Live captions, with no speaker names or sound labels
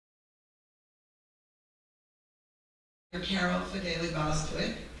Carol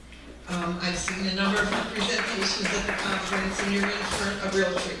Feghali-Bostwick. I've seen a number of presentations at the conference, and you're in for a real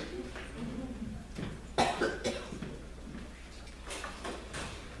treat.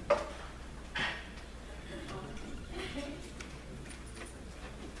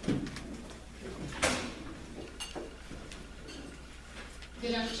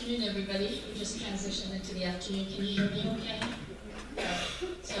 Good afternoon, everybody. We just transitioned into the afternoon. Can you hear me okay?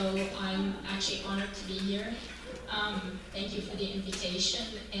 So I'm actually honored to be here. Thank you for the invitation,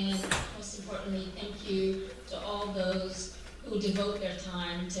 and most importantly, thank you to all those who devote their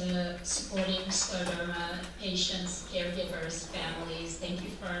time to supporting scleroderma patients, caregivers, families. Thank you,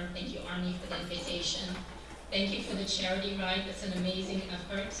 Fern. Thank you, Arnie, for the invitation. Thank you for the charity ride. That's an amazing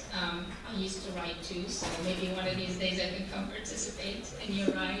effort. I used to ride too, so maybe one of these days I can come participate in your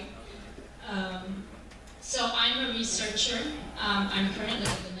ride. So I'm a researcher. I'm currently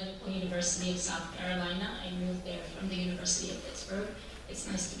at the Medical University of South Carolina. I moved there from the University of Pittsburgh. It's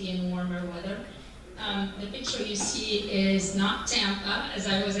nice to be in warmer weather. The picture you see is not Tampa, as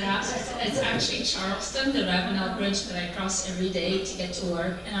I was asked. It's actually Charleston, the Ravenel Bridge that I cross every day to get to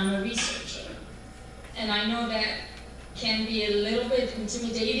work, and I'm a researcher. And I know that can be a little bit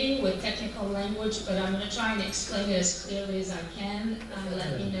intimidating with technical language, but I'm going to try and explain it as clearly as I can.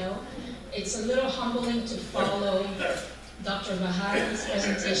 Let me know. It's a little humbling to follow Dr. Bahari's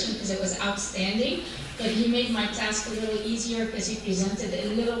presentation because it was outstanding, but he made my task a little easier because he presented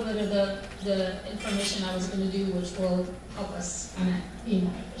a little bit of the information I was going to do, which will help us be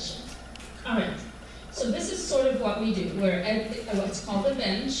more efficient. All right. So this is sort of what we do. We're at what's called a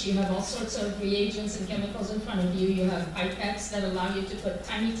bench. You have all sorts of reagents and chemicals in front of you. You have pipettes that allow you to put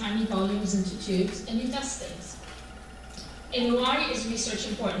tiny, tiny volumes into tubes, and you test things. And why is research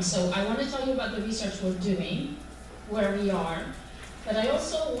important? So I want to tell you about the research we're doing, where we are, but I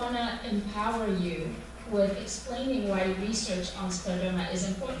also want to empower you with explaining why research on scleroderma is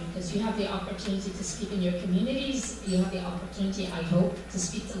important, because you have the opportunity to speak in your communities. You have the opportunity, I hope, to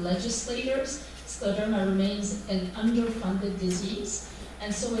speak to legislators. Scleroderma remains an underfunded disease,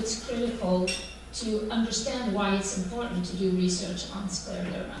 and so it's critical to understand why it's important to do research on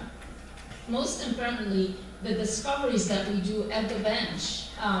scleroderma. Most importantly, the discoveries that we do at the bench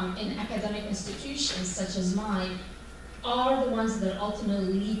in academic institutions such as mine are the ones that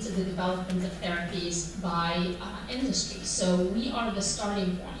ultimately lead to the development of therapies by industry. So we are the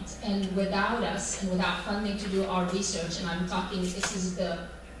starting point, and without us and without funding to do our research, and I'm talking, this is the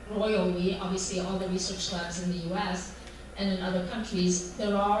royal we, obviously all the research labs in the US and in other countries,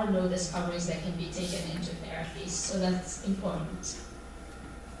 there are no discoveries that can be taken into therapies, so that's important.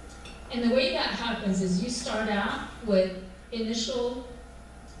 And the way that happens is you start out with initial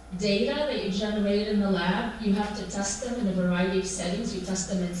data that you generate in the lab. You have to test them in a variety of settings. You test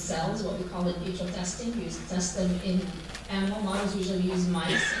them in cells, what we call in vitro testing. You test them in animal models, usually use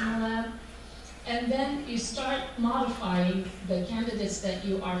mice in the lab. And then you start modifying the candidates that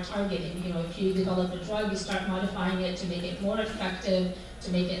you are targeting. You know, if you develop a drug, you start modifying it to make it more effective,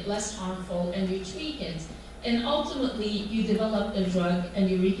 to make it less harmful, and you tweak it. And ultimately, you develop a drug and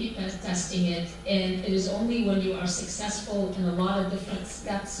you repeat testing it, and it is only when you are successful in a lot of different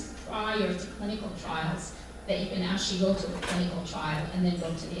steps prior to clinical trials that you can actually go to a clinical trial and then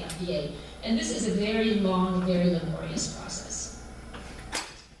go to the FDA. And this is a very long, very laborious process.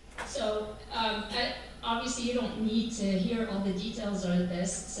 So obviously you don't need to hear all the details of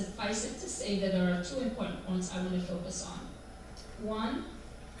this. Suffice it to say that there are two important points I want to focus on. One,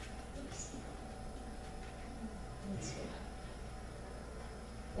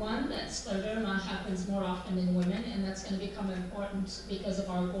 that scleroderma happens more often in women, and that's going to become important because of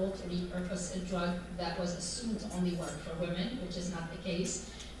our goal to repurpose a drug that was assumed to only work for women, which is not the case.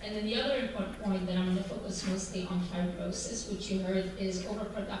 And then the other important point that I'm going to focus mostly on fibrosis, which you heard is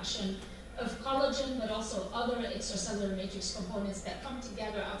overproduction of collagen, but also other extracellular matrix components that come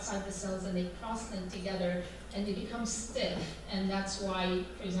together outside the cells and they cross-link together and they become stiff. And that's why,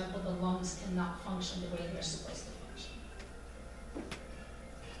 for example, the lungs cannot function the way they're supposed to function.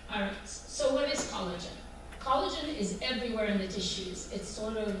 All right, so what is collagen? Collagen is everywhere in the tissues. It's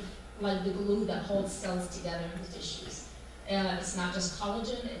sort of like the glue that holds cells together in the tissues. It's not just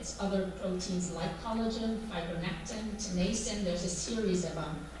collagen, it's other proteins like collagen, fibronectin, tenacin. There's a series of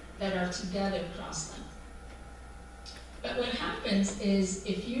them that are together cross-linked. But what happens is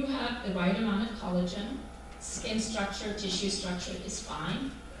if you have the right amount of collagen, skin structure, tissue structure is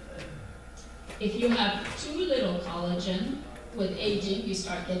fine. If you have too little collagen, with aging, you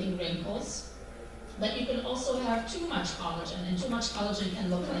start getting wrinkles. But you can also have too much collagen, and too much collagen can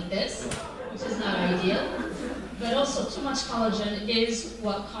look like this, which is not ideal. But also too much collagen is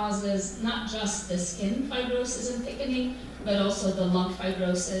what causes not just the skin fibrosis and thickening, but also the lung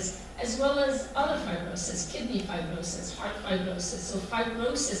fibrosis, as well as other fibrosis, kidney fibrosis, heart fibrosis. So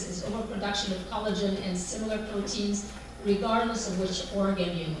fibrosis is overproduction of collagen and similar proteins, regardless of which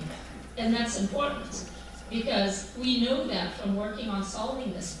organ you look at. And that's important, because we know that from working on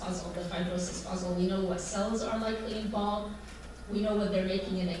solving this puzzle, the fibrosis puzzle, we know what cells are likely involved, we know what they're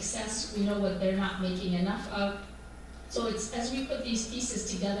making in excess, we know what they're not making enough of. So it's as we put these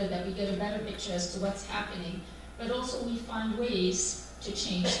pieces together that we get a better picture as to what's happening, but also we find ways to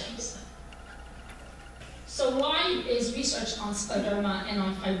change things. So why is research on scleroderma and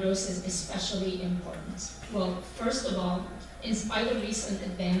on fibrosis especially important? Well, first of all, in spite of recent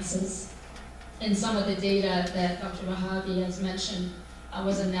advances, and some of the data that Dr. Wahabi has mentioned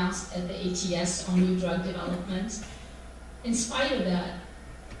was announced at the ATS on new drug development. In spite of that,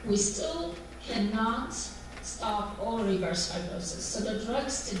 we still cannot stop or reverse fibrosis. So the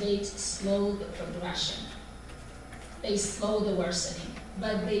drugs to date slow the progression. They slow the worsening,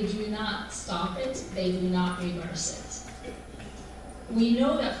 but they do not stop it, they do not reverse it. We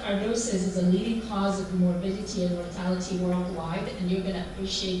know that fibrosis is a leading cause of morbidity and mortality worldwide, and you're going to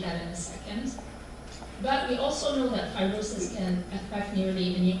appreciate that in a second. But we also know that fibrosis can affect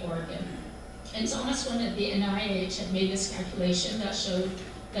nearly any organ. And Thomas Wynn at the NIH had made this calculation that showed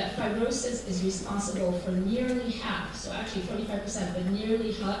that fibrosis is responsible for nearly half, so actually 45%, but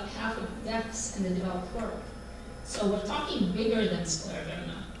nearly half of deaths in the developed world. So we're talking bigger than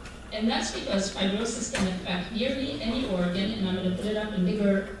scleroderma. And that's because fibrosis can affect nearly any organ, and I'm going to put it up in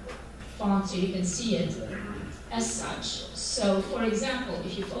bigger font so you can see it as such. So for example,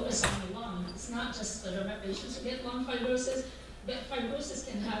 if you focus on the lung, it's not just scleroderma patients who get lung fibrosis, but fibrosis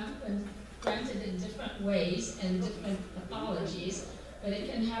can happen, granted in different ways and different pathologies, but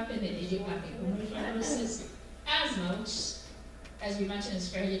it can happen in idiopathic pulmonary fibrosis. Asthma, which, as we mentioned, is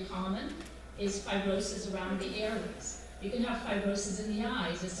fairly common, is fibrosis around the airways. You can have fibrosis in the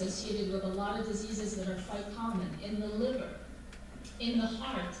eyes associated with a lot of diseases that are quite common, in the liver, in the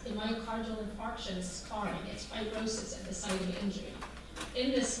heart, the myocardial infarction is scarring, it's fibrosis at the site of injury.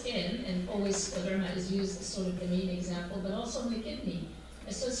 In the skin, and always scleroderma is used as sort of the main example, but also in the kidney,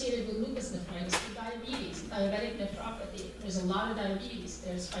 associated with lupus nephritis, with diabetes, diabetic nephropathy. There's a lot of diabetes,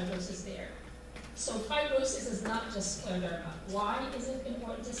 there's fibrosis there. So fibrosis is not just scleroderma. Why is it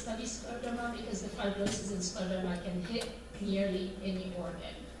important to study scleroderma? Because the fibrosis in scleroderma can hit nearly any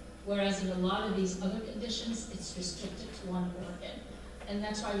organ. Whereas in a lot of these other conditions, it's restricted to one organ. And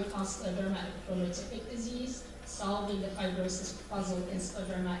that's why we call scleroderma a prototypic disease. Solving the fibrosis puzzle in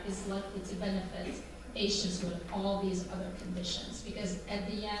scleroderma is likely to benefit patients with all these other conditions. Because at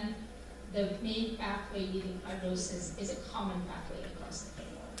the end, the main pathway leading fibrosis is a common pathway across the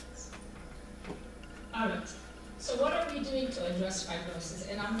organs. All right, so what are we doing to address fibrosis?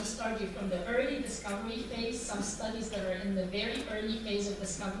 And I'm going to start you from the early discovery phase, some studies that are in the very early phase of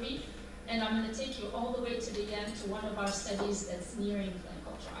discovery, and I'm going to take you all the way to the end to one of our studies that's nearing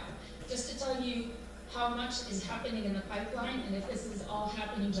clinical trial. Just to tell you how much is happening in the pipeline, and if this is all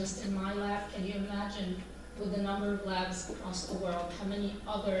happening just in my lab, can you imagine with the number of labs across the world, how many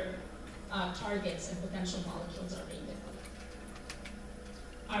other targets and potential molecules are being developed?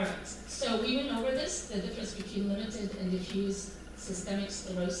 All right, so we went over this, the difference between limited and diffuse systemic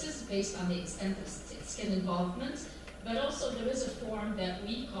sclerosis based on the extent of skin involvement, but also there is a form that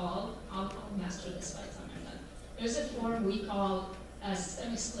we call, I'll master this by the time I'm done. There's a form we call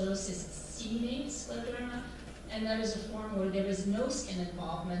systemic sclerosis seeming scleroderma, and that is a form where there is no skin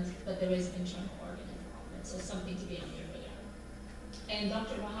involvement, but there is internal organ involvement, so something to be on your radar. And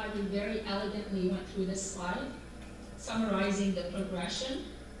Dr. Wahabi very elegantly went through this slide, summarizing the progression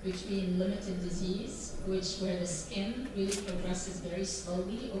between limited disease, where the skin really progresses very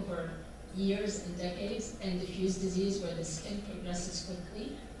slowly over years and decades, and diffuse disease, where the skin progresses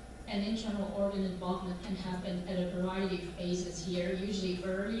quickly. And internal organ involvement can happen at a variety of phases here, usually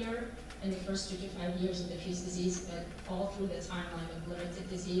earlier in the first 2 to 5 years of diffuse disease, but all through the timeline of limited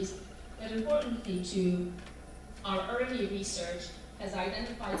disease. But importantly too, our early research has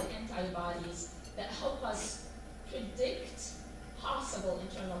identified the antibodies that help us predict possible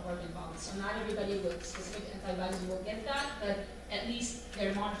internal organ involvement. So not everybody with specific antibodies will get that, but at least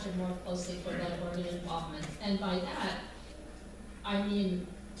they're monitored more closely for that organ involvement. And by that, I mean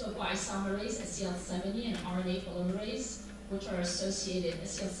topoisomerase, SCL70, and RNA polymerase, which are associated,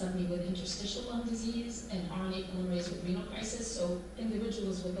 SCL70 with interstitial lung disease and RNA polymerase with renal crisis. So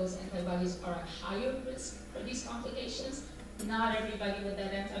individuals with those antibodies are at higher risk for these complications. Not everybody with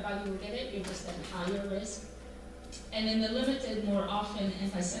that antibody will get it, you're just at higher risk. And in the limited, more often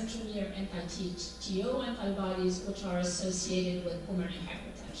anti-centromere, anti-TGO antibodies, which are associated with pulmonary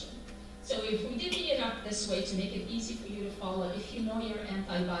hypertension. So if we divvy it up this way to make it easy for you to follow, if you know your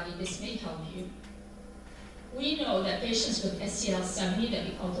antibody, this may help you. We know that patients with SEL70, that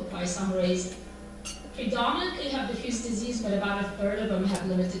we call topoisomerase, predominantly have diffuse disease, but about a third of them have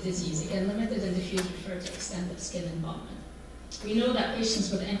limited disease. Again, limited and diffuse refer to extent of skin involvement. We know that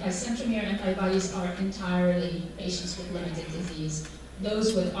patients with anti-centromere antibodies are entirely patients with limited disease.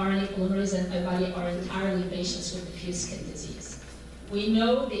 Those with RNA polymerase antibody are entirely patients with diffuse skin disease. We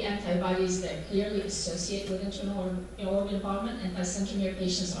know the antibodies that clearly associate with internal organ involvement. Anti-centromere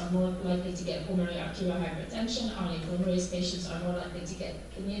patients are more likely to get pulmonary arterial hypertension. RNA polymerase patients are more likely to get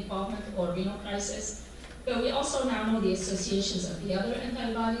kidney involvement or renal crisis. But we also now know the associations of the other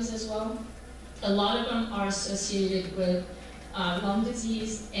antibodies as well. A lot of them are associated with lung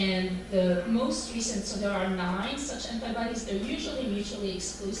disease, and the most recent, so there are 9 such antibodies. They're usually mutually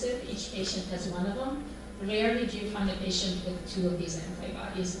exclusive. Each patient has one of them. Rarely do you find a patient with 2 of these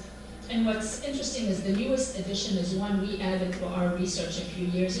antibodies. And what's interesting is the newest addition is one we added to our research a few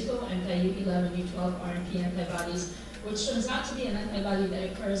years ago, anti-U11, U12 RNP antibodies, which turns out to be an antibody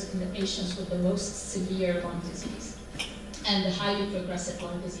that occurs in the patients with the most severe lung disease and the highly progressive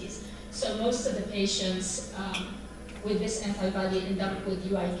lung disease. So most of the patients with this antibody end up with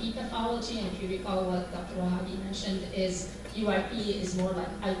UIP pathology, and if you recall what Dr. Wahabi mentioned, is UIP is more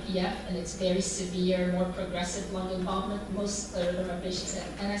like IPF, and it's very severe, more progressive lung involvement. Most scleroderma patients have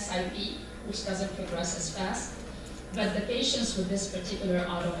NSIP, which doesn't progress as fast, but the patients with this particular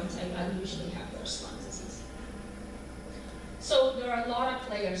autoantibody usually have worse lung disease. So there are a lot of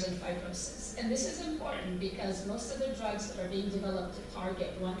players in fibrosis, and this is important because most of the drugs that are being developed to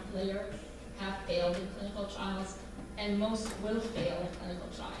target one player have failed in clinical trials, and most will fail in clinical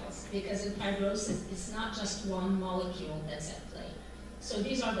trials, because in fibrosis, it's not just one molecule that's at play. So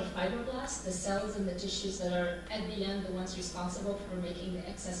these are the fibroblasts, the cells in the tissues that are, at the end, the ones responsible for making the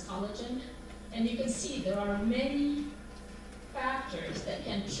excess collagen. And you can see there are many factors that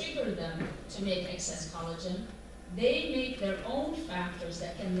can trigger them to make excess collagen. They make their own factors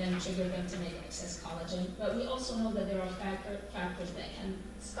that can then trigger them to make excess collagen, but we also know that there are factors that can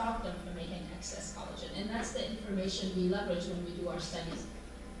stop them from making excess collagen, and that's the information we leverage when we do our studies.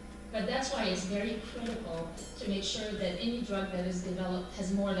 But that's why it's very critical to make sure that any drug that is developed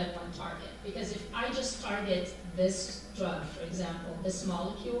has more than one target, because if I just target this drug, for example, this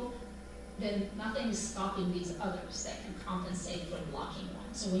molecule, then nothing is stopping these others that can compensate for blocking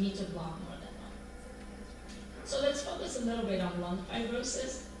one, so we need to block more. So let's focus a little bit on lung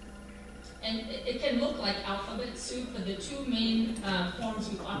fibrosis. And it can look like alphabet soup, but the 2 main forms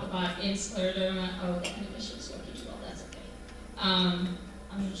we talk about in scleroderma, oh, the animation is working well, that's okay. I'm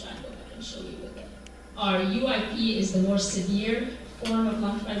going to try and go back and show you again. Our UIP is the more severe form of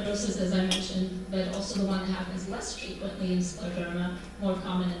lung fibrosis, as I mentioned, but also the one that happens less frequently in scleroderma, more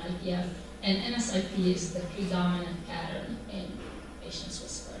common in IPF. And NSIP is the predominant pattern in patients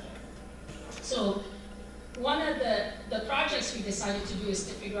with scleroderma. So one of the projects we decided to do is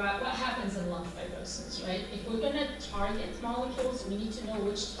to figure out what happens in lung fibrosis, right? If we're going to target molecules, we need to know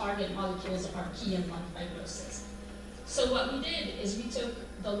which target molecules are key in lung fibrosis. So what we did is we took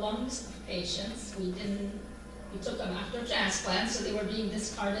the lungs of patients. We took them after transplant, so they were being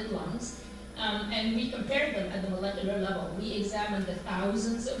discarded lungs, and we compared them at the molecular level. We examined the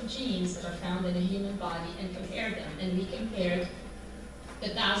thousands of genes that are found in a human body and compared them, and we compared the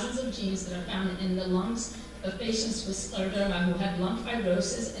thousands of genes that are found in the lungs of patients with scleroderma who had lung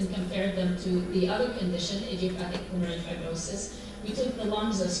fibrosis and compared them to the other condition, idiopathic pulmonary fibrosis. We took the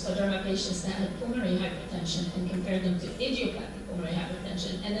lungs of scleroderma patients that had pulmonary hypertension and compared them to idiopathic pulmonary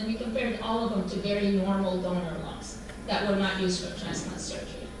hypertension, and then we compared all of them to very normal donor lungs that were not used for transplant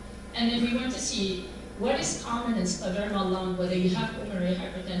surgery. And then we went to see what is common in scleroderma lung, whether you have pulmonary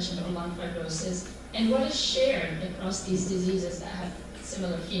hypertension or lung fibrosis, and what is shared across these diseases that have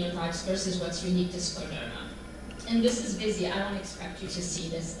similar phenotypes versus what's unique to scleroderma. And this is busy. I don't expect you to see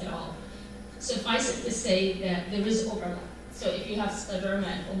this at all. Suffice it to say that there is overlap. So if you have scleroderma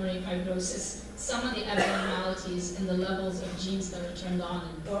and pulmonary fibrosis, some of the abnormalities in the levels of genes that are turned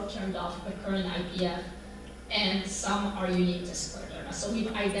on or turned off occur in IPF, and some are unique to scleroderma. So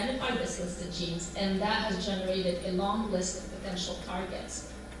we've identified this list of genes, and that has generated a long list of potential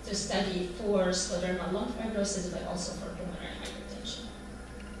targets to study for scleroderma lung fibrosis, but also for pulmonary hypertension.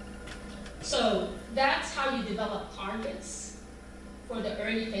 So that's how you develop targets for the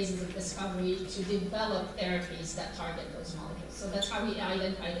early phases of discovery to develop therapies that target those molecules. So that's how we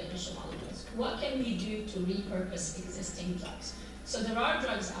identify the initial molecules. What can we do to repurpose existing drugs? So there are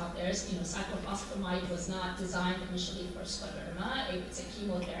drugs out there. Cyclophosphamide was not designed initially for scleroderma. It's a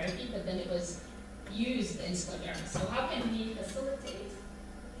chemotherapy, but then it was used in scleroderma. So how can we facilitate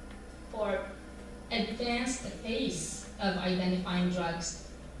or advance the pace of identifying drugs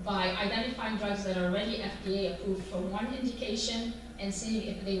by identifying drugs that are already FDA approved for one indication and seeing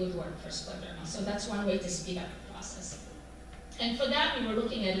if they would work for scleroderma. So that's one way to speed up the process. And for that, we were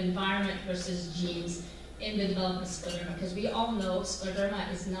looking at environment versus genes in the development of scleroderma, because we all know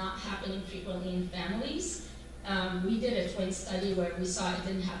scleroderma is not happening frequently in families. We did a twin study where we saw it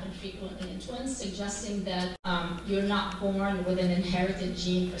didn't happen frequently in twins, suggesting that you're not born with an inherited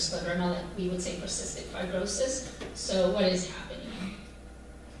gene for scleroderma, like we would say for cystic fibrosis. So what is happening?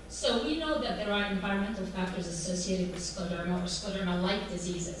 So we know that there are environmental factors associated with scleroderma or scleroderma-like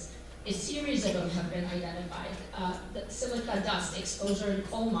diseases. A series of them have been identified. The silica dust, exposure in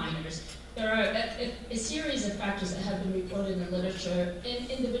coal miners. There are a series of factors that have been reported in literature in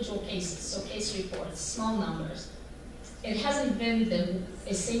individual cases, so case reports, small numbers. It hasn't been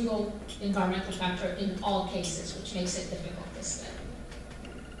a single environmental factor in all cases, which makes it difficult to study.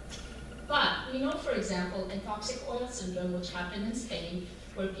 But we know, for example, in toxic oil syndrome, which happened in Spain,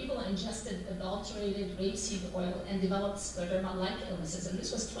 where people ingested adulterated rapeseed oil and developed scleroderma-like illnesses, and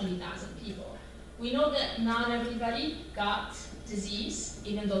this was 20,000 people. We know that not everybody got disease,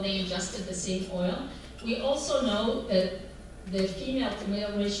 even though they ingested the same oil. We also know that the female to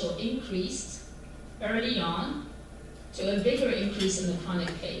male ratio increased early on to a bigger increase in the chronic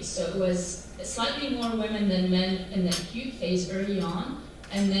phase. So it was slightly more women than men in the acute phase early on,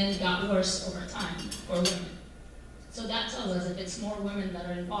 and then got worse over time for women. So that tells us if it's more women that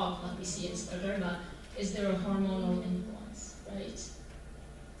are involved, like we see in scleroderma, is there a hormonal influence, right?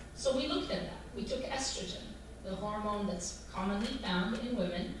 So we looked at that. We took estrogen, the hormone that's commonly found in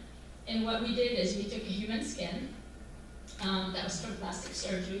women, and what we did is we took a human skin that was for plastic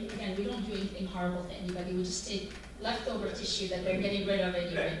surgery. Again, we don't do anything horrible to anybody. We just take leftover tissue that they're getting rid of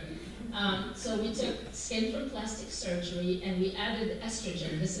anyway. So we took skin from plastic surgery and we added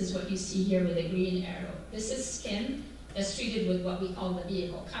estrogen. This is what you see here with a green arrow. This is skin that's treated with what we call the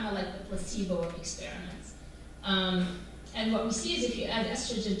vehicle, kind of like the placebo of experiments. And what we see is if you add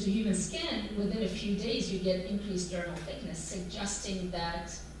estrogen to human skin, within a few days you get increased dermal thickness, suggesting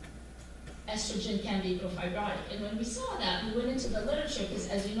that estrogen can be profibrotic. And when we saw that, we went into the literature, because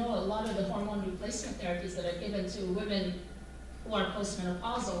as you know, a lot of the hormone replacement therapies that are given to women who are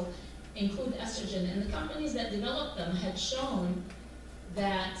postmenopausal include estrogen. And the companies that developed them had shown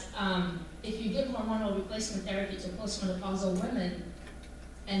that if you give hormonal replacement therapy to postmenopausal women,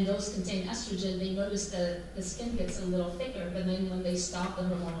 and those contain estrogen, they notice that the skin gets a little thicker, but then when they stop the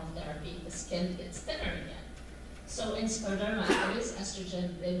hormonal therapy, the skin gets thinner again. So in scleroderma, if it is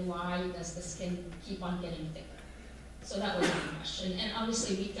estrogen, then why does the skin keep on getting thicker? So that was one question. And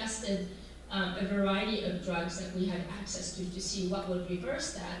obviously we tested a variety of drugs that we had access to see what would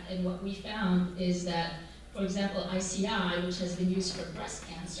reverse that. And what we found is that, for example, ICI, which has been used for breast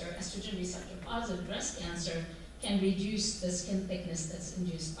cancer, estrogen receptor positive breast cancer, can reduce the skin thickness that's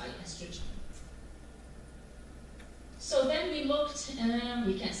induced by estrogen. So then we looked, and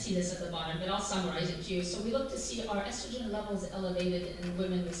we can't see this at the bottom, but I'll summarize it to you. So we looked to see are estrogen levels elevated in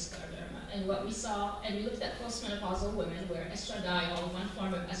women with scleroderma. And what we saw, and we looked at postmenopausal women where estradiol, one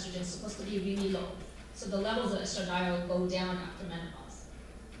form of estrogen, is supposed to be really low. So the levels of estradiol go down after menopause.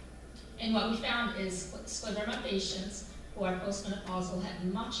 And what we found is scleroderma patients who are postmenopausal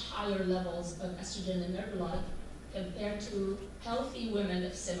had much higher levels of estrogen in their blood compared to healthy women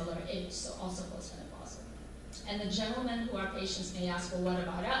of similar age, so also postmenopausal. And the gentlemen who are patients may ask, well, what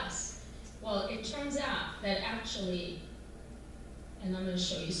about us? Well, it turns out that actually, and I'm going to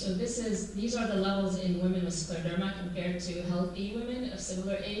show you, so these are the levels in women with scleroderma compared to healthy women of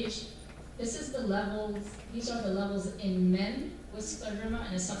similar age. This is the levels, these are the levels in men with scleroderma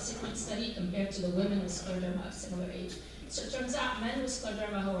in a subsequent study compared to the women with scleroderma of similar age. So it turns out men with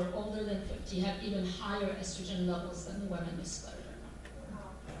scleroderma who are older than 50 have even higher estrogen levels than the women with scleroderma.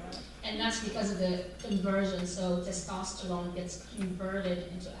 And that's because of the conversion, so testosterone gets converted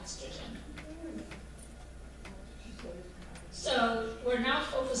into estrogen. So we're now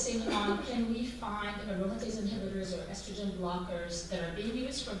focusing on, can we find aromatase inhibitors or estrogen blockers that are being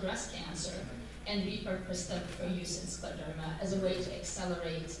used for breast cancer and repurpose them for use in scleroderma as a way to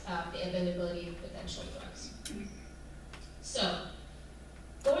accelerate the availability of potential drugs. So,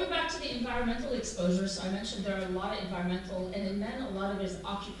 going back to the environmental exposure, so I mentioned there are a lot of environmental, and in men, a lot of it is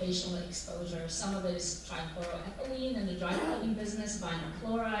occupational exposure. Some of it is trichloroethylene in the dry cleaning business, vinyl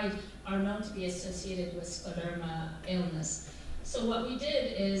chloride, are known to be associated with scleroderma illness. So what we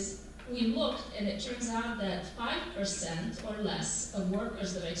did is we looked, and it turns out that 5% or less of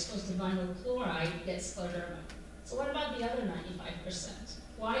workers that are exposed to vinyl chloride get scleroderma. So what about the other 95%?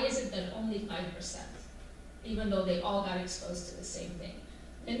 Why is it that only 5%, even though they all got exposed to the same thing?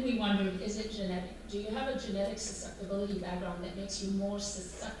 Then we wondered, is it genetic? Do you have a genetic susceptibility background that makes you more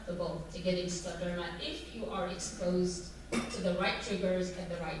susceptible to getting scleroderma if you are exposed to the right triggers at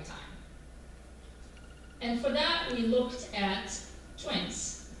the right time? And for that, we looked at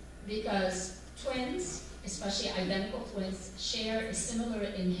twins, because twins, especially identical twins, share a similar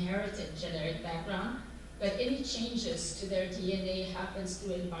inherited genetic background, but any changes to their DNA happens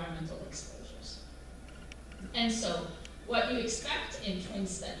through environmental exposures. And so, what you expect in twin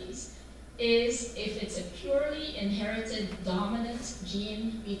studies is if it's a purely inherited dominant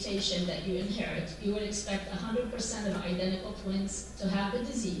gene mutation that you inherit, you would expect 100% of identical twins to have the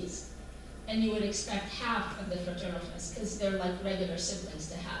disease, and you would expect half of the fraternal twins, because they're like regular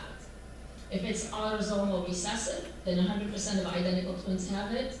siblings, to have it. If it's autosomal recessive, then 100% of identical twins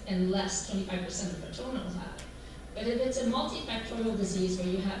have it, and less, 25% of fraternal have it. But if it's a multifactorial disease where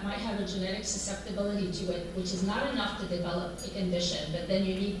you might have a genetic susceptibility to it, which is not enough to develop a condition, but then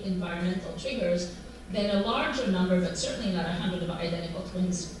you need environmental triggers, then a larger number, but certainly not 100 of identical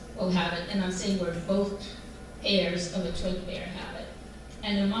twins will have it. And I'm saying where both pairs of a twin pair have it,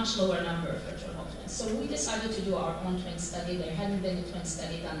 and a much lower number of fraternal twins. So we decided to do our own twin study. There hadn't been a twin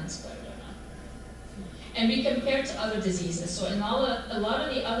study done in scleroderma. And we compared to other diseases. So in a lot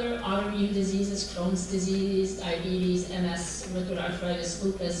of the other autoimmune diseases, Crohn's disease, diabetes, MS, rheumatoid arthritis,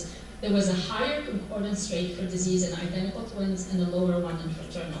 lupus, there was a higher concordance rate for disease in identical twins and a lower one in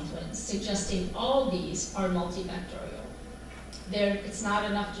fraternal twins, suggesting all these are multifactorial. It's not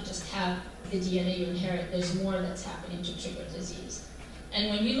enough to just have the DNA you inherit. There's more that's happening to trigger disease. And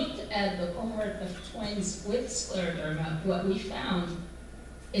when we looked at the cohort of twins with scleroderma, what we found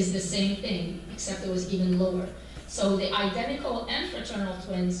is the same thing, except it was even lower. So the identical and fraternal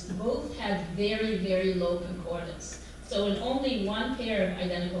twins both had very, very low concordance. So in only one pair of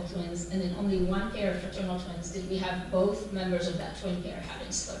identical twins and in only one pair of fraternal twins did we have both members of that twin pair having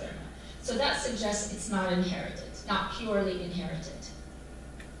scleroderma. So that suggests it's not inherited, not purely inherited.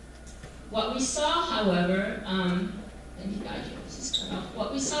 What we saw, however, let me guide you, this is cut off.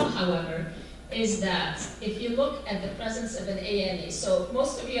 What we saw, however, is that if you look at the presence of an ANA, so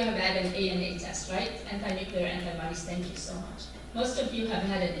most of you have had an ANA test, right? Anti-nuclear antibodies, thank you so much. Most of you have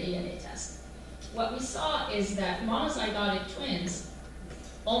had an ANA test. What we saw is that monozygotic twins,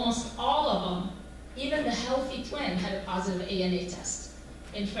 almost all of them, even the healthy twin had a positive ANA test.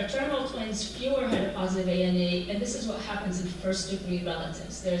 In fraternal twins, fewer had a positive ANA, and this is what happens in first-degree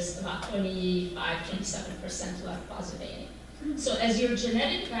relatives. There's about 25, 27% who have positive ANA. So as your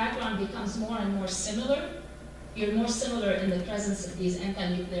genetic background becomes more and more similar, you're more similar in the presence of these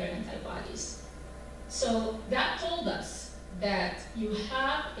anti-nuclear antibodies. So that told us that you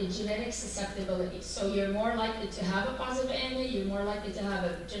have a genetic susceptibility. So you're more likely to have a positive ANA, you're more likely to have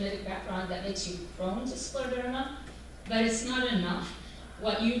a genetic background that makes you prone to scleroderma, but it's not enough.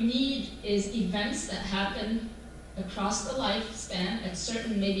 What you need is events that happen across the lifespan at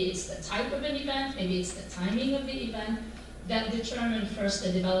certain, maybe it's the type of an event, maybe it's the timing of the event, that determine first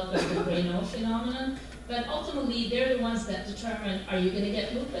the development of the Greno phenomenon, but ultimately they're the ones that determine, are you going to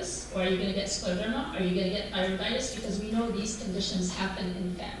get lupus, or are you going to get scleroderma, are you going to get thyroiditis, because we know these conditions happen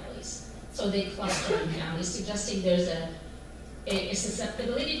in families. So they cluster in families, suggesting there's a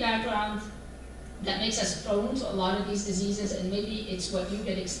susceptibility background that makes us prone to a lot of these diseases, and maybe it's what you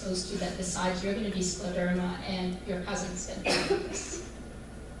get exposed to that decides you're going to be scleroderma and your cousin's going to be lupus.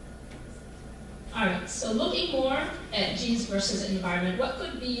 All right, so looking more at genes versus environment, what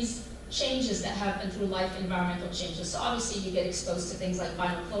could these changes that happen through life environmental changes? So obviously you get exposed to things like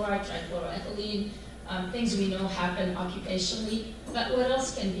vinyl chloride, trichloroethylene, things we know happen occupationally, but what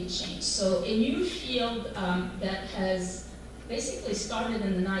else can be changed? So a new field that has basically started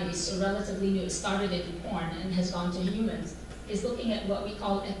in the 90s, so relatively new, it started in corn and has gone to humans, is looking at what we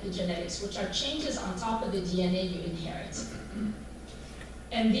call epigenetics, which are changes on top of the DNA you inherit.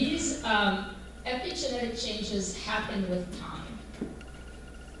 And these epigenetic changes happen with time.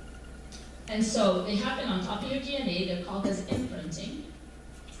 And so they happen on top of your DNA, they're called as imprinting.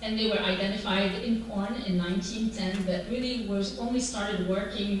 And they were identified in corn in 1910, but really only started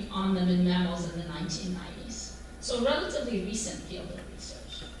working on them in mammals in the 1990s. So a relatively recent field of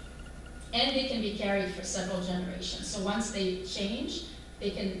research. And they can be carried for several generations. So once they change,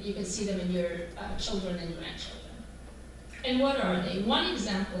 you can see them in your children and grandchildren. And what are they? One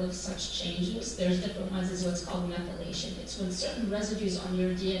example of such changes, there's different ones, is what's called methylation. It's when certain residues on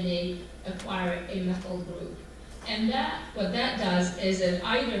your DNA acquire a methyl group. And what that does is it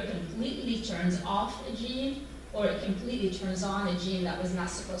either completely turns off a gene or it completely turns on a gene that was not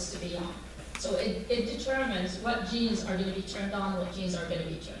supposed to be on. So it determines what genes are going to be turned on, what genes are going to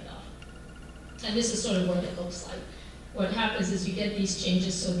be turned off. And this is sort of what it looks like. What happens is you get these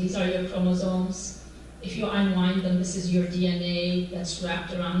changes, so these are your chromosomes. If you unwind them, this is your DNA that's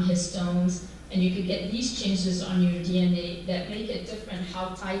wrapped around histones. And you could get these changes on your DNA that make it different how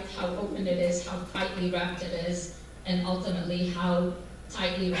tight, how open it is, how tightly wrapped it is, and ultimately how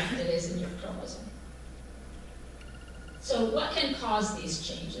tightly wrapped it is in your chromosome. So what can cause these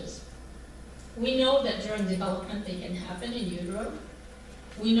changes? We know that during development they can happen in utero.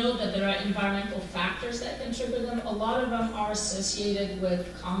 We know that there are environmental factors that can trigger them. A lot of them are associated with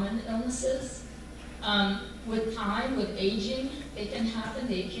common illnesses. With time, with aging, they can happen,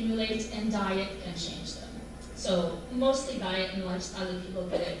 they accumulate, and diet can change them. So mostly diet and lifestyle, if you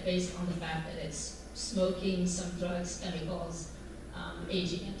look at it, based on the fact that it's smoking, some drugs, chemicals,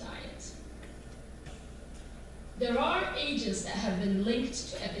 aging, and diet. There are agents that have been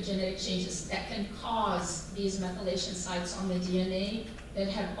linked to epigenetic changes that can cause these methylation sites on the DNA that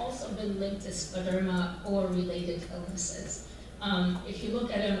have also been linked to scleroderma or related illnesses. If you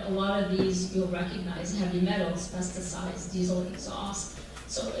look at them, a lot of these you'll recognize: heavy metals, pesticides, diesel exhaust.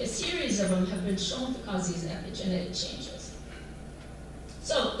 So a series of them have been shown to cause these epigenetic changes.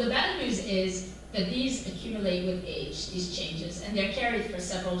 So the bad news is that these accumulate with age, these changes, and they're carried for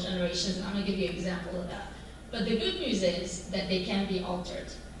several generations, and I'm going to give you an example of that. But the good news is that they can be altered.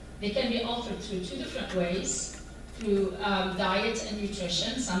 They can be altered through two different ways. Through diet and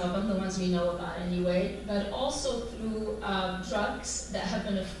nutrition, some of them, the ones we know about anyway, but also through drugs that have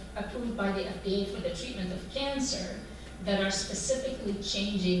been approved by the FDA for the treatment of cancer that are specifically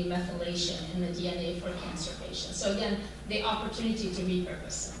changing methylation in the DNA for cancer patients. So again, the opportunity to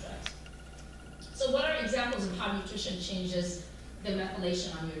repurpose some drugs. So what are examples of how nutrition changes the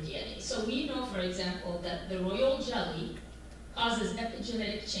methylation on your DNA? So we know, for example, that the royal jelly causes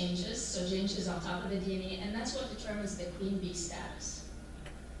epigenetic changes, so changes on top of the DNA, and that's what determines the queen bee status.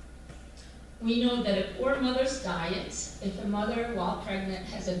 We know that a poor mother's diet, if a mother while pregnant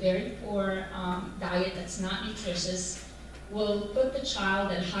has a very poor diet that's not nutritious, will put the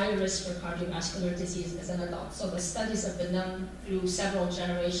child at high risk for cardiovascular disease as an adult. So the studies have been done through several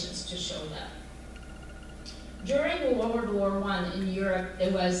generations to show that. During World War I in Europe,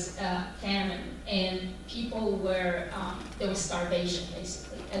 there was famine, and people were, there was starvation,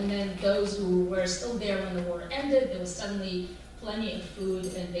 basically. And then those who were still there when the war ended, there was suddenly plenty of food,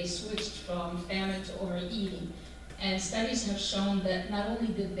 and they switched from famine to overeating. And studies have shown that not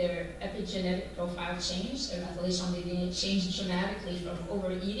only did their epigenetic profile change, their methylation on the DNA changed dramatically from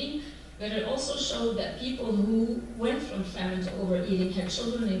overeating, but it also showed that people who went from famine to overeating had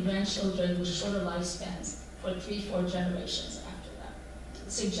children and grandchildren with shorter lifespans for 3-4 generations after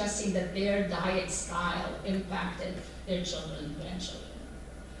that, suggesting that their diet style impacted their children and grandchildren.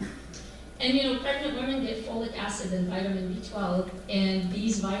 And you know, pregnant women get folic acid and vitamin B12, and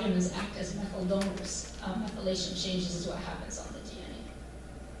these vitamins act as methyl donors. Methylation changes is what happens on the DNA.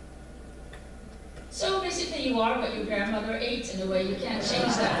 So basically you are what your grandmother ate in a way. You can't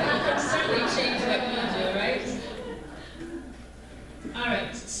change that, but you can certainly change what you do, right? All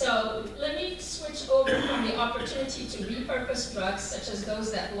right, so let me switch over from the opportunity to repurpose drugs, such as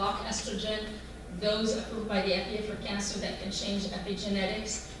those that block estrogen, those approved by the FDA for cancer that can change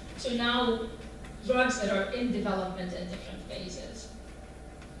epigenetics, to now drugs that are in development at different phases.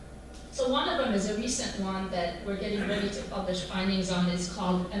 So one of them is a recent one that we're getting ready to publish findings on. It's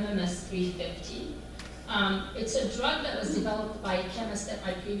called MMS 350. It's a drug that was developed by a chemist at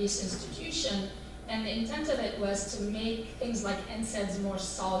my previous institution, and the intent of it was to make things like NSAIDs more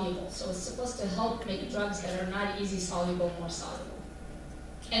soluble. So it's supposed to help make drugs that are not easy soluble more soluble.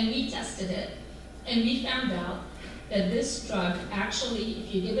 And we tested it, and we found out that this drug actually,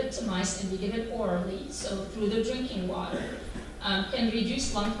 if you give it to mice and you give it orally, so through the drinking water, can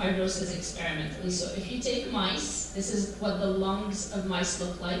reduce lung fibrosis experimentally. So if you take mice, this is what the lungs of mice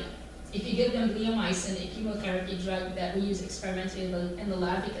look like. If you give them bleomycin, a chemotherapy drug that we use experimentally in the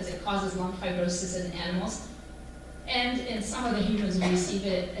lab because it causes lung fibrosis in animals, and in some of the humans who receive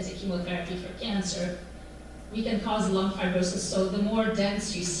it as a chemotherapy for cancer, we can cause lung fibrosis. So the more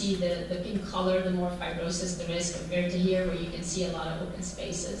dense you see the pink color, the more fibrosis there is compared to here where you can see a lot of open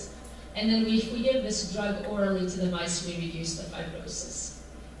spaces. And then if we give this drug orally to the mice, we reduce the fibrosis.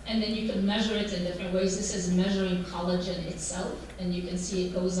 And then you can measure it in different ways. This is measuring collagen itself, and you can see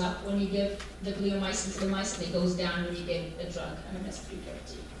it goes up when you give the bleomycin to the mice, and it goes down when you give the drug, MMS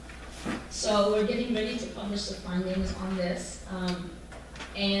 350. So we're getting ready to publish the findings on this.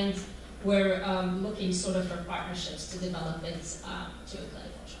 And we're looking sort of for partnerships to develop it to a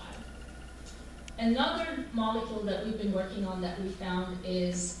clinical trial. Another molecule that we've been working on that we found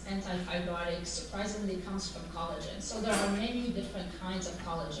is anti-fibrotic, surprisingly comes from collagen. So there are many different kinds of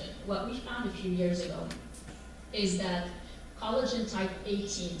collagen. What we found a few years ago is that collagen type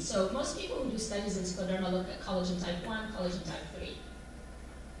 18, so most people who do studies in scleroderma look at collagen type 1, collagen type 3.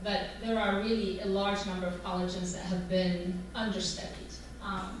 But there are really a large number of collagens that have been understudied.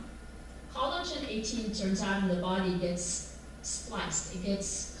 Collagen 18 turns out in the body gets spliced, it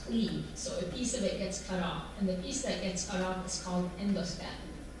gets cleaved, so a piece of it gets cut off, and the piece that gets cut off is called endostatin.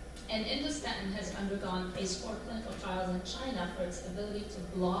 And endostatin has undergone phase 4 clinical trials in China for its ability to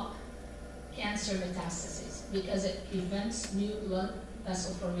block cancer metastases because it prevents new blood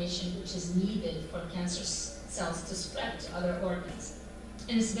vessel formation, which is needed for cancer cells to spread to other organs.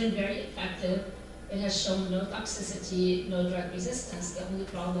 And it's been very effective. It has shown no toxicity, no drug resistance. The only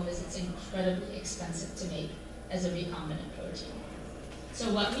problem is it's incredibly expensive to make as a recombinant protein.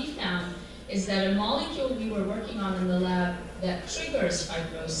 So what we found is that a molecule we were working on in the lab that triggers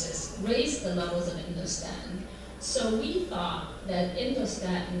fibrosis raised the levels of endostatin. So we thought that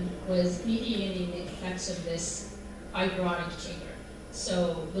endostatin was mediating the effects of this fibrotic trigger.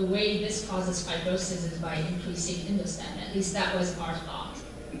 So the way this causes fibrosis is by increasing endostatin. At least that was our thought.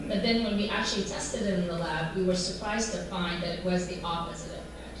 But then when we actually tested it in the lab, we were surprised to find that it was the opposite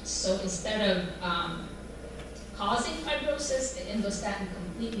effect. So instead of causing fibrosis, the endostatin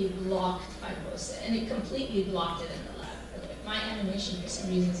completely blocked fibrosis, and it completely blocked it in the lab. My animation, for some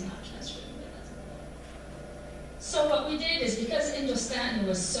reason, is not transferring. So what we did is, because endostatin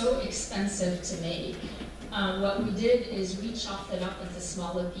was so expensive to make, what we did is we chopped it up into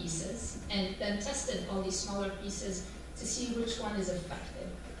smaller pieces and then tested all these smaller pieces to see which one is effective.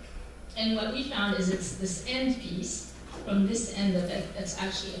 And what we found is it's this end piece from this end of it that's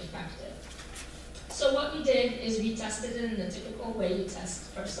actually effective. So what we did is we tested it in the typical way you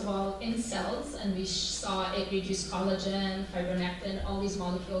test, first of all, in cells, and we saw it reduce collagen, fibronectin, all these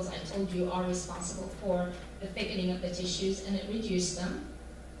molecules I told you are responsible for the thickening of the tissues, and it reduced them.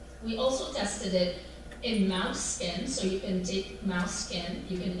 We also tested it in mouse skin, so you can take mouse skin,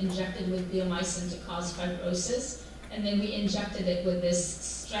 you can inject it with bleomycin to cause fibrosis, and then we injected it with this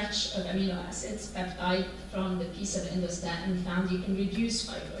stretch of amino acids, peptide, from the piece of endostatin, and found you can reduce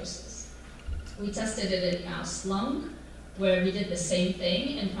fibrosis. We tested it in mouse lung, where we did the same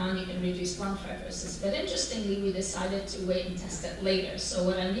thing and found you can reduce lung fibrosis. But interestingly, we decided to wait and test it later. So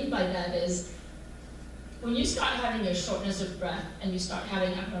what I mean by that is, when you start having your shortness of breath and you start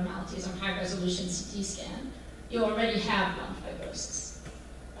having abnormalities on high-resolution CT scan, you already have lung fibrosis,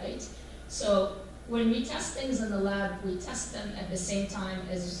 right? So when we test things in the lab, we test them at the same time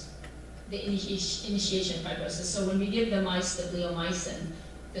as the initiation of fibrosis. So when we give the mice the bleomycin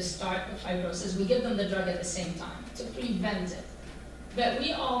to start the fibrosis, we give them the drug at the same time to prevent it. But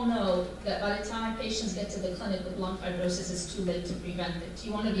we all know that by the time patients get to the clinic with lung fibrosis, it's too late to prevent it.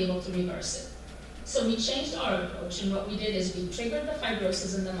 You want to be able to reverse it. So we changed our approach, and what we did is we triggered the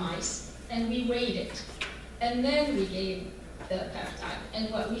fibrosis in the mice, and we weighed it. And then we gave the peptide. And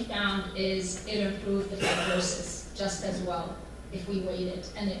what we found is it improved the fibrosis just as well if we weighed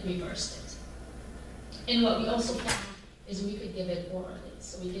it, and it reversed it. And what we also found is we could give it orally.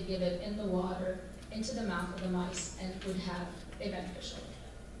 So we could give it in the water, into the mouth of the mice, and it would have a beneficial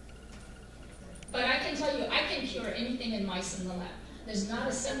effect. But I can tell you, I can cure anything in mice in the lab. There's not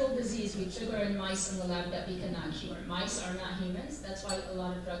a single disease we trigger in mice in the lab that we cannot cure. Mice are not humans. That's why a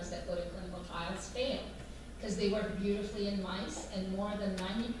lot of drugs that go to clinical trials fail, because they work beautifully in mice, and more than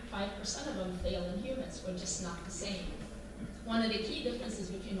 95% of them fail in humans. We're just not the same. One of the key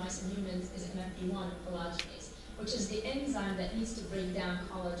differences between mice and humans is MFP1, collagenase, which is the enzyme that needs to break down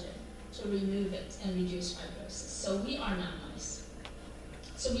collagen to remove it and reduce fibrosis. So we are not mice.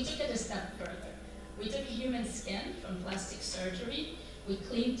 So we took it a step further. We took human skin from plastic surgery. We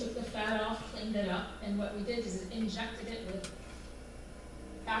took the fat off, cleaned it up, and what we did is injected it with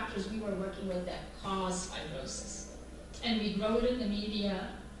factors we were working with that cause fibrosis. And we grow it in the media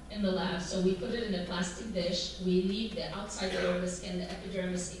in the lab. So we put it in a plastic dish. We leave the outside layer of the skin, the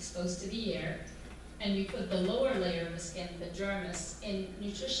epidermis, exposed to the air. And we put the lower layer of the skin, the dermis, in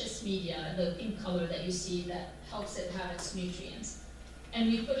nutritious media, the pink color that you see that helps it have its nutrients. And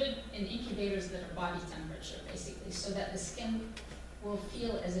we put it in incubators that are body temperature, basically, so that the skin will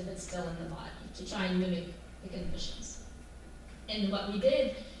feel as if it's still in the body, to try and mimic the conditions. And what we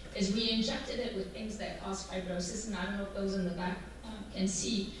did is we injected it with things that cause fibrosis, and I don't know if those in the back can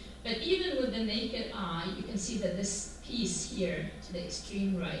see, but even with the naked eye, you can see that this piece here, to the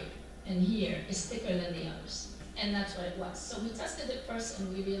extreme right, and here, is thicker than the others. And that's what it was. So we tested it first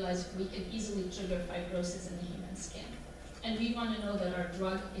and we realized we could easily trigger fibrosis in the human skin. And we want to know that our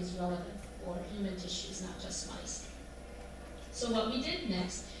drug is relevant for human tissues, not just mice. So what we did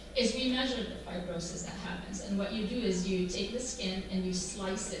next is we measured the fibrosis that happens. And what you do is you take the skin and you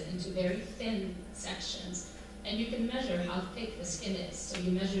slice it into very thin sections. And you can measure how thick the skin is. So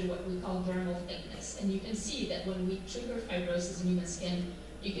you measure what we call dermal thickness. And you can see that when we trigger fibrosis in human skin,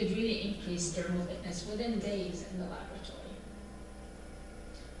 you could really increase dermal thickness within days in the laboratory.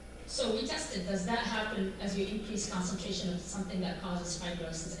 So we tested, does that happen as you increase concentration of something that causes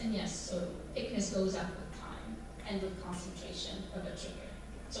fibrosis? And yes, so thickness goes up with time and with concentration of a trigger.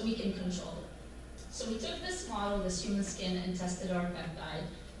 So we can control it. So we took this model, this human skin, and tested our peptide.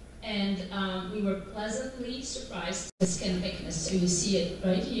 And we were pleasantly surprised with the skin thickness. So you see it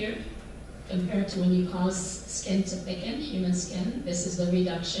right here, compared to when you cause skin to thicken, human skin. This is the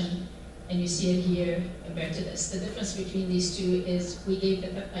reduction, and you see it here compared to this. The difference between these two is we gave the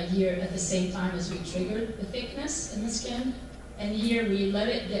peptide here at the same time as we triggered the thickness in the skin. And here we let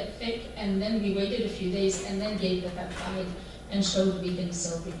it get thick, and then we waited a few days, and then gave the peptide and showed we can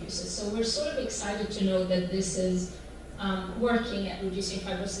still reduce it. So we're sort of excited to know that this is working at reducing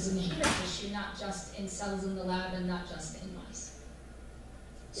fibrosis in the human tissue, not just in cells in the lab and not just in mice.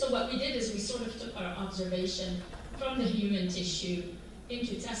 So what we did is we sort of took our observation from the human tissue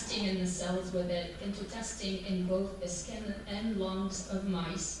into testing in the cells with it, into testing in both the skin and lungs of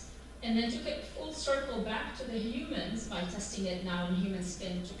mice, and then took it full circle back to the humans by testing it now in human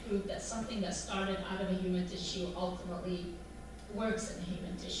skin to prove that something that started out of a human tissue ultimately works in the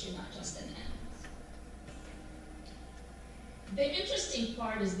human tissue, not just in animals. The interesting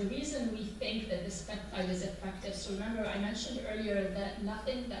part is the reason we think that this peptide is effective. So remember, I mentioned earlier that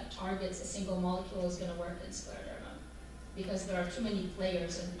nothing that targets a single molecule is going to work in scleroderma because there are too many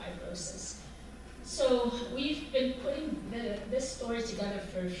players in fibrosis. So we've been putting this story together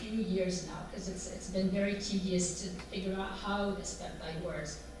for a few years now because it's been very tedious to figure out how this peptide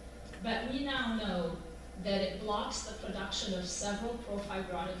works. But we now know that it blocks the production of several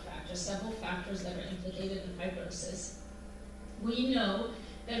pro-fibrotic factors, several factors that are implicated in fibrosis. We know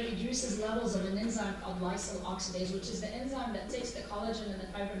that it reduces levels of an enzyme called lysyl oxidase, which is the enzyme that takes the collagen and the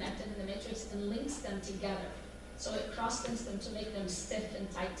fibronectin in the matrix and links them together. So it cross-links them to make them stiff and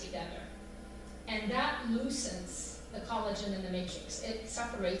tight together. And that loosens the collagen in the matrix. It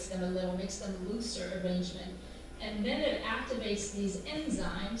separates them a little, makes them looser arrangement. And then it activates these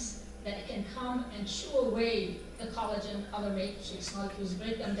enzymes that can come and chew away the collagen other matrix molecules,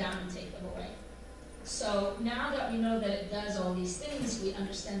 break them down and take them away. So now that we know that it does all these things, we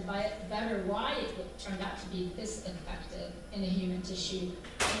understand better why it turned out to be this effective in a human tissue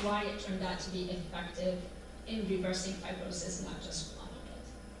and why it turned out to be effective in reversing fibrosis, not just blocking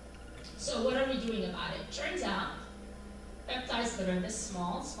it. So what are we doing about it? Turns out peptides that are this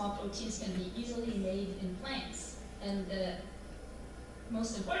small proteins can be easily made in plants. And the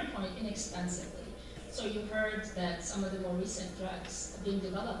most important point, inexpensively. So you heard that some of the more recent drugs being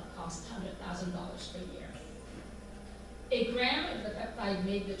developed cost $100,000 per year. A gram of the peptide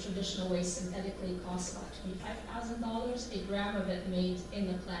made the traditional way synthetically costs about $25,000. A gram of it made in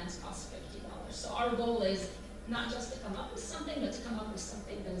the plants costs $50. So our goal is not just to come up with something, but to come up with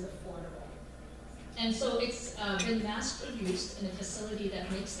something that is affordable. And so it's been mass produced in a facility that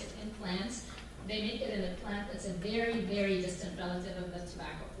makes it in plants. They make it in a plant that's a very, very distant relative of the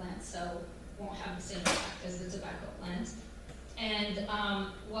tobacco plant. So won't have the same effect as the tobacco plant. And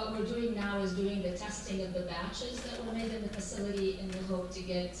what we're doing now is doing the testing of the batches that were made in the facility in the hope to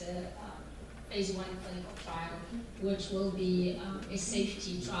get phase 1 clinical trial, which will be a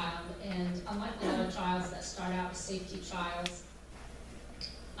safety trial. And unlike a lot of trials that start out with safety trials,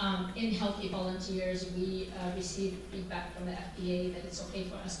 in healthy volunteers, we received feedback from the FDA that it's okay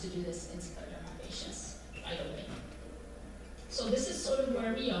for us to do this in scleroderma patients right away. So this is sort of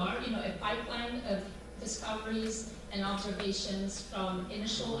where we are, a pipeline of discoveries and observations from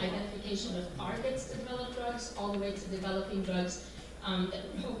initial identification of targets to develop drugs all the way to developing drugs that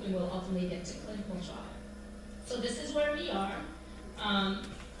we're hoping will ultimately get to clinical trial. So this is where we are.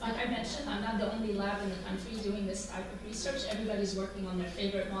 Like I mentioned, I'm not the only lab in the country doing this type of research. Everybody's working on their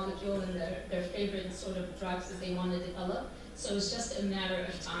favorite molecule and their favorite sort of drugs that they want to develop. So it's just a matter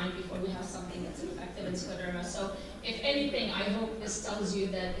of time before we have something that's effective in scleroderma. So if anything, I hope this tells you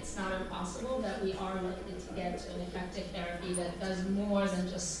that it's not impossible, that we are likely to get to an effective therapy that does more than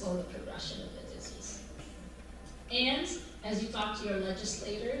just slow the progression of the disease. And as you talk to your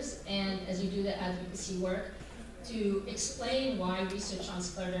legislators and as you do the advocacy work, to explain why research on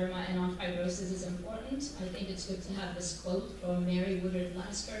scleroderma and on fibrosis is important, I think it's good to have this quote from Mary Woodard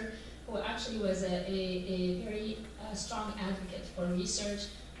Lasker, who actually was a very strong advocate for research,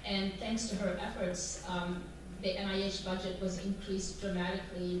 and thanks to her efforts, the NIH budget was increased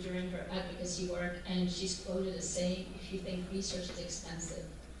dramatically during her advocacy work, and she's quoted as saying, if you think research is expensive,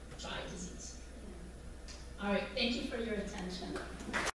 try disease. All right, thank you for your attention.